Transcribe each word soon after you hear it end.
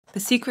The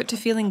secret to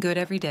feeling good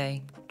every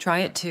day. Try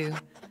it too.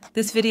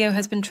 This video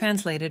has been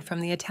translated from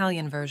the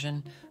Italian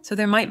version, so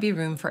there might be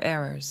room for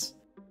errors.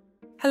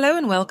 Hello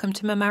and welcome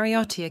to Ma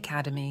Mariotti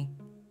Academy.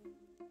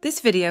 This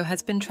video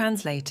has been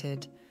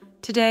translated.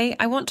 Today,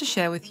 I want to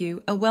share with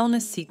you a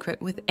wellness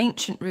secret with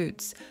ancient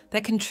roots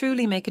that can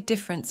truly make a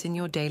difference in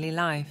your daily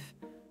life.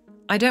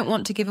 I don't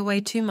want to give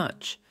away too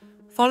much.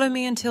 Follow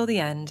me until the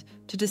end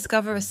to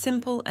discover a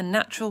simple and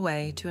natural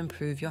way to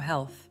improve your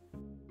health.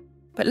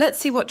 But let's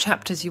see what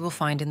chapters you will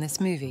find in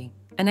this movie.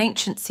 An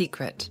ancient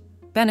secret,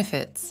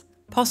 benefits,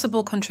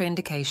 possible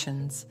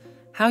contraindications,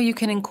 how you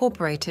can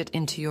incorporate it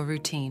into your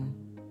routine.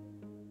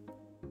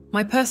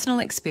 My personal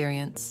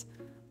experience.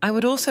 I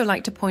would also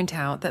like to point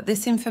out that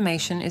this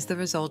information is the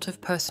result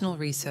of personal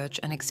research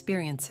and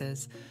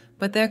experiences,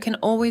 but there can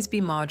always be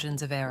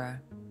margins of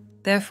error.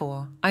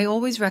 Therefore, I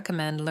always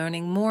recommend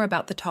learning more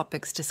about the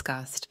topics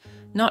discussed,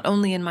 not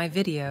only in my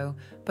video,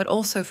 but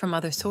also from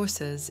other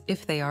sources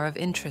if they are of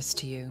interest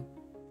to you.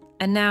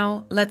 And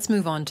now, let's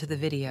move on to the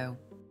video.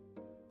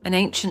 An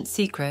ancient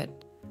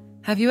secret.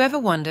 Have you ever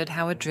wondered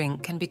how a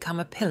drink can become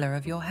a pillar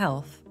of your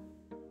health?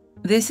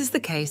 This is the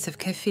case of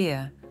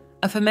kefir,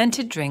 a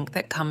fermented drink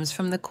that comes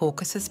from the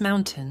Caucasus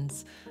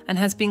Mountains and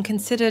has been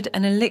considered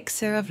an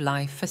elixir of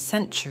life for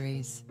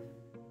centuries.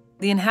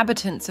 The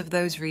inhabitants of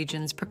those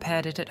regions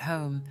prepared it at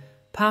home,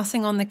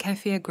 passing on the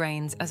kefir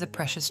grains as a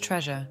precious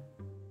treasure.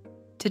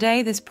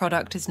 Today, this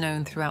product is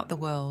known throughout the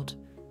world,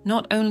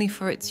 not only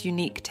for its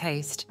unique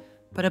taste,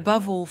 but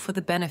above all for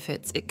the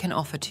benefits it can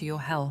offer to your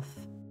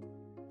health.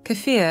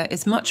 Kefir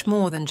is much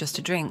more than just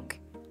a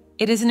drink.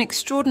 It is an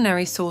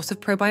extraordinary source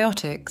of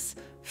probiotics,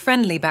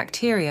 friendly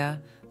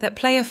bacteria, that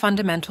play a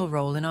fundamental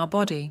role in our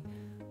body.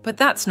 But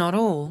that's not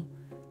all.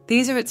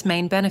 These are its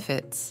main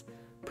benefits.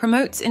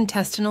 Promotes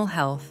intestinal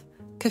health.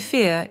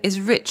 Kefir is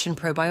rich in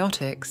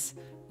probiotics,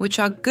 which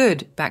are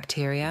good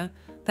bacteria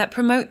that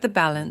promote the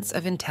balance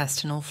of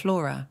intestinal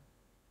flora.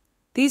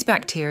 These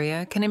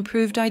bacteria can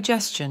improve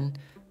digestion,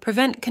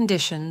 prevent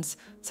conditions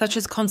such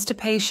as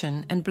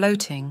constipation and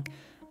bloating,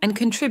 and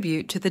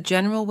contribute to the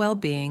general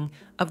well-being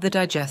of the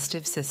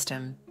digestive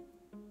system.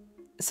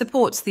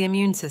 Supports the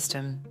immune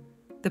system.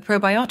 The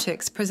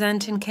probiotics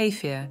present in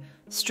kefir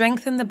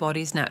strengthen the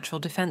body's natural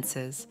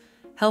defenses,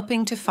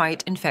 helping to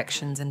fight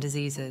infections and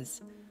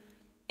diseases.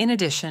 In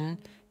addition,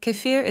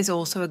 kefir is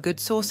also a good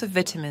source of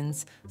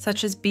vitamins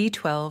such as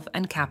B12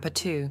 and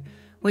kappa-2,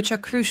 which are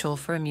crucial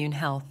for immune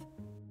health.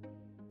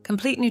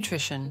 Complete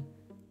nutrition.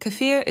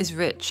 Kefir is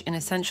rich in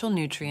essential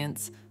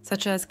nutrients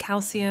such as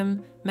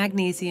calcium,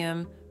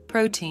 magnesium,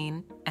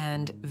 protein,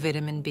 and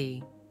vitamin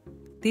B.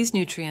 These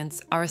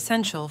nutrients are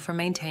essential for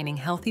maintaining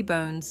healthy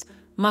bones,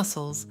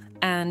 muscles,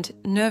 and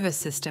nervous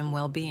system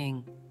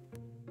well-being.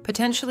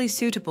 Potentially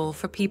suitable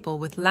for people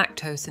with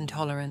lactose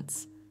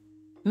intolerance.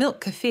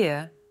 Milk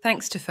kefir,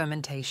 thanks to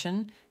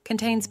fermentation,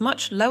 contains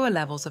much lower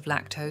levels of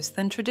lactose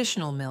than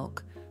traditional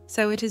milk,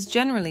 so it is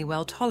generally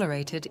well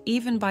tolerated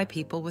even by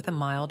people with a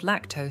mild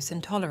lactose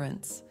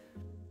intolerance.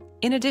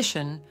 In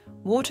addition,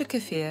 water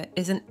kefir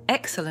is an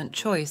excellent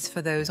choice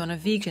for those on a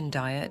vegan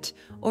diet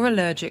or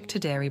allergic to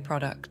dairy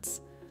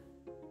products.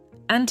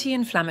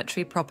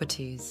 Anti-inflammatory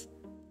properties.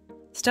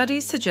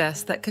 Studies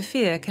suggest that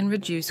kefir can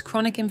reduce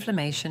chronic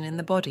inflammation in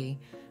the body,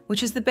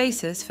 which is the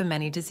basis for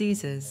many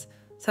diseases,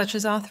 such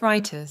as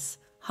arthritis,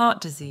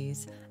 heart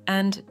disease,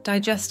 and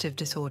digestive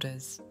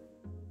disorders.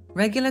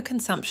 Regular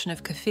consumption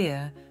of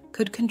kefir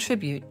could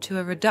contribute to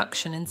a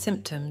reduction in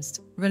symptoms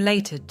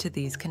related to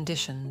these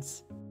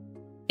conditions.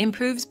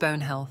 Improves bone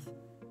health.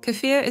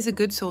 Kefir is a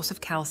good source of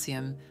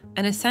calcium,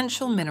 an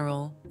essential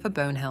mineral for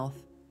bone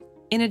health.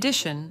 In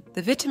addition,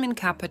 the vitamin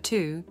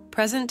kappa-2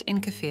 present in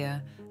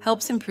kefir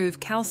helps improve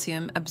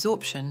calcium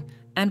absorption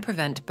and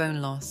prevent bone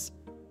loss.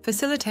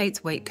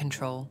 Facilitates weight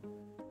control.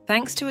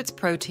 Thanks to its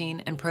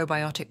protein and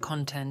probiotic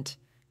content,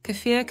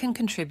 kefir can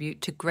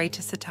contribute to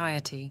greater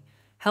satiety,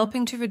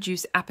 helping to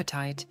reduce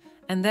appetite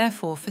and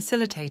therefore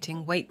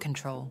facilitating weight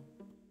control.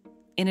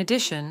 In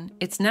addition,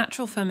 its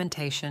natural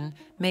fermentation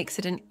makes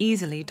it an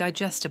easily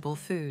digestible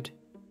food.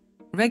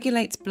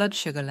 Regulates blood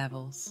sugar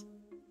levels.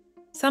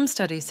 Some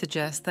studies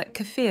suggest that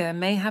kefir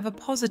may have a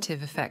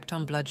positive effect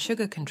on blood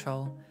sugar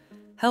control,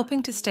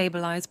 helping to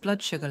stabilize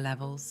blood sugar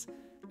levels,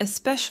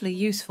 especially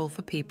useful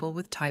for people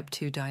with type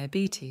 2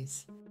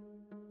 diabetes.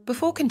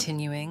 Before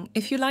continuing,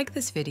 if you like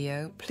this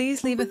video,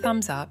 please leave a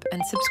thumbs up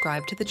and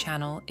subscribe to the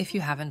channel if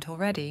you haven't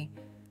already.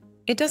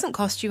 It doesn't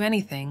cost you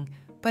anything,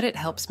 but it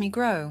helps me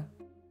grow.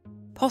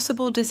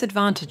 Possible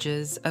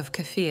disadvantages of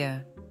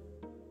kefir.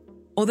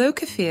 Although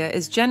kefir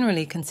is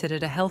generally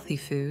considered a healthy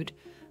food,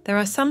 there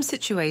are some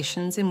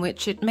situations in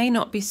which it may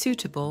not be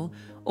suitable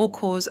or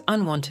cause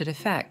unwanted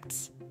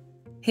effects.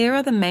 Here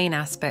are the main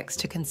aspects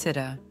to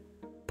consider.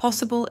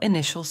 Possible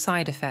initial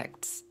side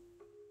effects.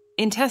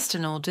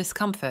 Intestinal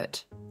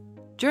discomfort.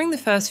 During the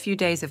first few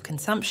days of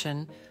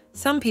consumption,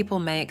 some people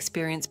may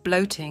experience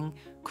bloating,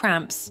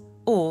 cramps,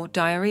 or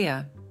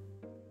diarrhea.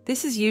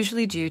 This is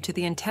usually due to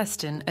the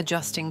intestine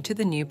adjusting to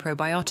the new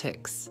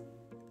probiotics.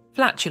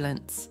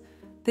 Flatulence.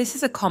 This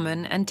is a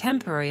common and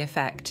temporary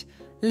effect,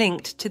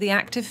 linked to the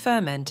active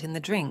ferment in the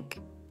drink.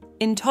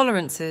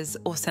 Intolerances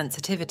or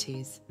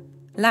sensitivities.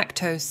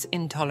 Lactose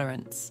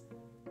intolerance.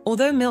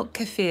 Although milk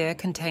kefir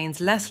contains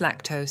less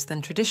lactose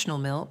than traditional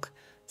milk,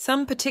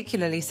 some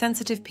particularly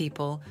sensitive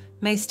people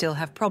may still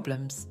have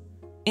problems.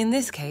 In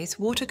this case,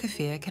 water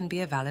kefir can be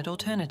a valid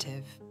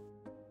alternative.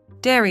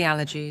 Dairy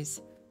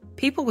allergies.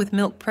 People with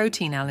milk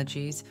protein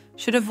allergies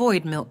should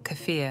avoid milk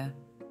kefir.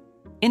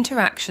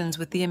 Interactions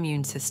with the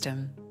immune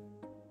system.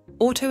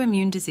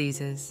 Autoimmune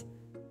diseases.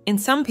 In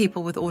some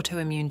people with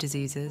autoimmune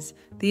diseases,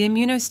 the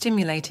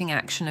immunostimulating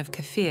action of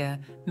kefir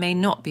may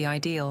not be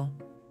ideal.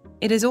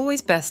 It is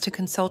always best to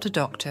consult a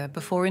doctor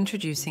before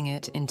introducing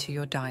it into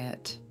your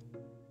diet.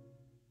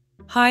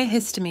 High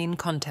histamine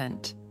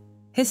content.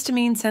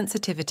 Histamine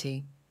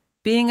sensitivity.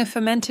 Being a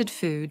fermented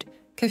food,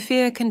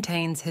 kefir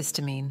contains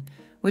histamine,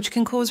 which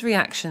can cause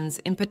reactions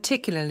in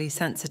particularly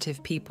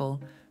sensitive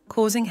people,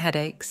 causing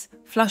headaches,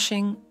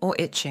 flushing, or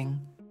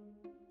itching.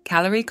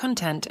 Calorie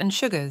content and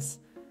sugars.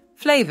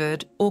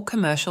 Flavored or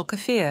commercial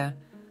kefir.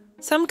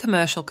 Some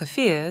commercial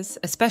kefirs,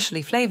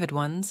 especially flavored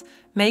ones,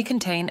 may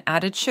contain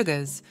added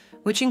sugars,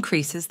 which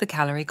increases the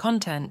calorie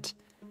content.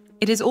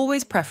 It is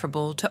always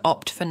preferable to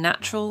opt for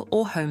natural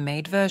or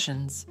homemade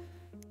versions.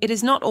 It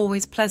is not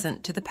always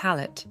pleasant to the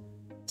palate.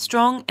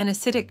 Strong and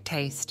acidic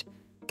taste.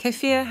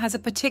 Kefir has a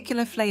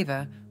particular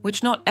flavor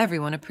which not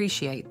everyone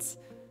appreciates.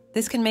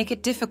 This can make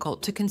it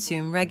difficult to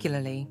consume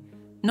regularly.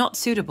 Not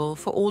suitable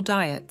for all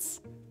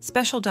diets.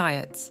 Special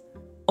diets.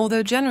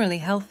 Although generally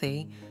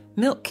healthy,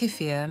 milk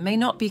kefir may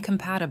not be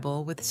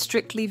compatible with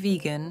strictly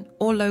vegan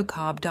or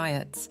low-carb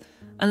diets,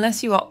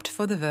 unless you opt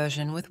for the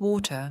version with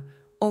water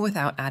or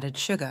without added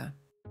sugar.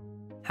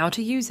 How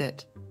to use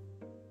it?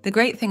 The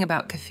great thing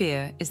about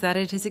kefir is that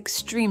it is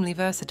extremely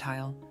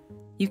versatile.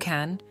 You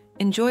can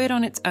enjoy it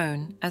on its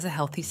own as a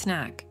healthy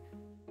snack.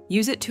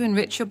 Use it to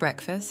enrich your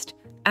breakfast,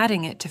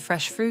 adding it to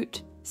fresh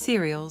fruit,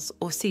 cereals,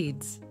 or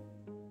seeds.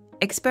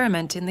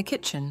 Experiment in the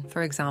kitchen,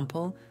 for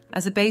example,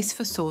 as a base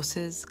for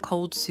sauces,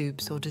 cold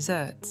soups, or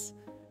desserts.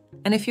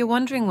 And if you're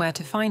wondering where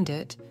to find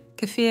it,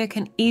 kefir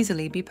can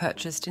easily be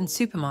purchased in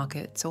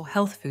supermarkets or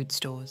health food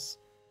stores.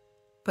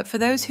 But for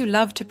those who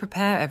love to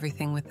prepare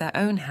everything with their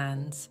own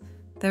hands,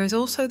 there is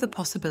also the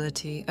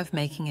possibility of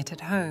making it at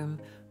home,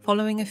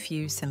 following a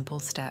few simple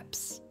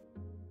steps.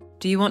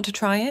 Do you want to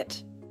try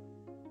it?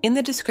 In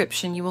the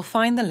description you will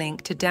find the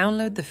link to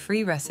download the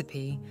free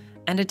recipe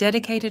and a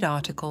dedicated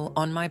article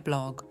on my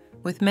blog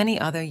with many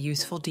other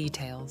useful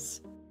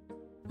details.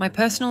 My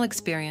personal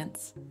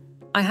experience.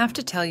 I have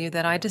to tell you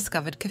that I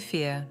discovered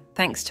kefir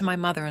thanks to my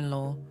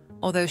mother-in-law,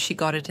 although she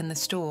got it in the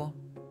store.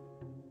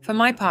 For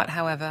my part,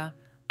 however,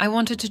 I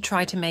wanted to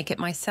try to make it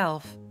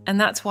myself, and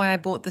that's why I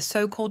bought the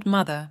so-called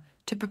mother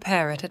to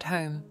prepare it at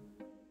home.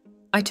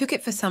 I took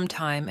it for some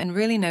time and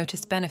really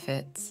noticed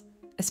benefits,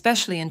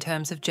 especially in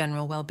terms of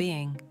general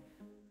well-being.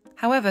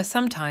 However,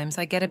 sometimes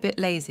I get a bit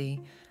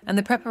lazy, and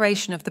the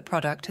preparation of the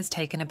product has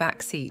taken a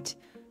back seat,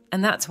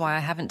 and that's why I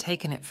haven't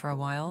taken it for a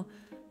while.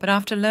 But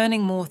after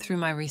learning more through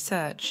my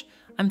research,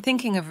 I'm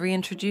thinking of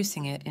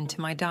reintroducing it into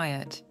my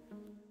diet.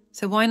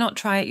 So why not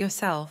try it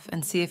yourself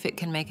and see if it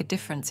can make a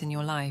difference in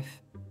your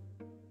life?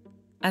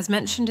 As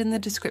mentioned in the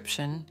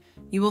description,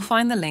 you will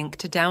find the link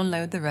to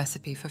download the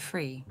recipe for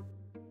free.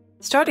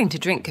 Starting to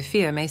drink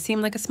kefir may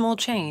seem like a small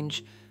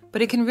change,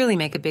 but it can really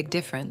make a big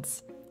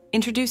difference.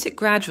 Introduce it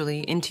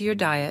gradually into your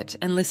diet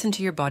and listen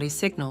to your body's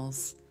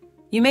signals.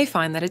 You may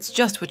find that it's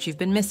just what you've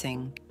been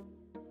missing.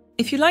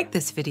 If you like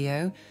this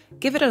video,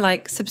 give it a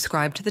like,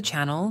 subscribe to the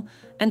channel,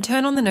 and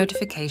turn on the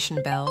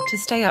notification bell to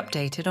stay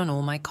updated on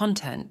all my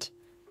content.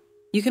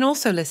 You can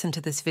also listen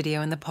to this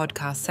video in the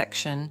podcast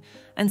section,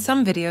 and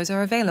some videos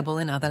are available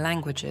in other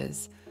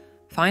languages.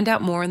 Find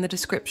out more in the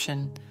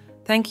description.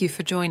 Thank you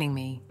for joining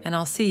me, and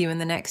I'll see you in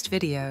the next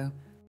video.